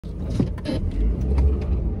Man,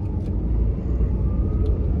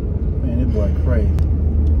 this boy crazy.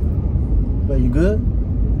 But you good?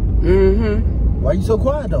 Mm-hmm. Why you so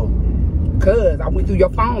quiet though? Cause I went through your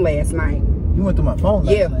phone last night. You went through my phone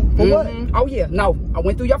last night? For what? Oh yeah, no. I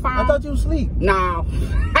went through your phone. I thought you was asleep. No.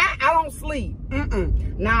 I don't sleep.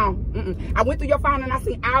 No. I went through your phone and I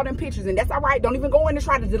seen all them pictures, and that's all right. Don't even go in and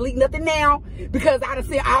try to delete nothing now, because I done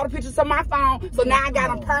seen all the pictures on my phone. So now I got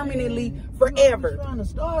them permanently forever. I'm trying to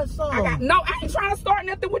start something. No, I ain't trying to start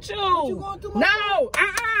nothing with you. What you going through my No,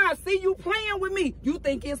 see you playing with me. You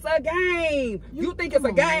think it's a game. You think it's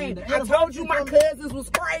a game. Man, I told you my cousins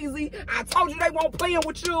was crazy. I told you they won't playing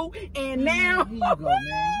with you, and now. Here you go,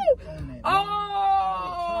 man.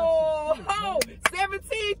 Oh,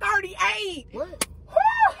 1738. What?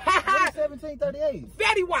 1738.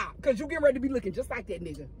 Fatty wop, because you get ready to be looking just like that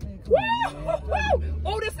nigga. Man,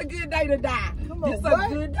 oh, this a good day to die. Come on, This a what?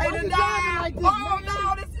 good day Why to you die. driving like this, Oh, man?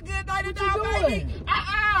 no, this is a good day to die, you baby. doing?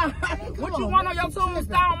 What you want on your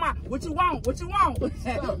tombstone, ma? What you want? What you want?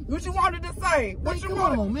 What you wanted to say? What you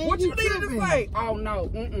wanted? Man, What you you needed tripping. to say? Oh, no.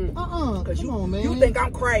 Cause Come on, man. You think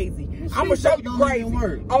I'm crazy. I'm gonna show you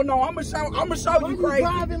crazy. Oh no, I'm gonna show you crazy.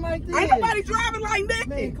 Driving like this? Ain't nobody driving like that.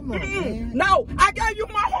 Man, come on, man. No, I gave you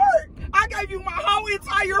my heart. I gave you my whole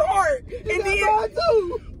entire heart. And then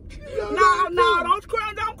no, don't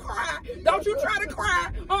cry, don't cry. Don't you try to cry.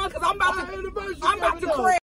 Cause I'm about to cry.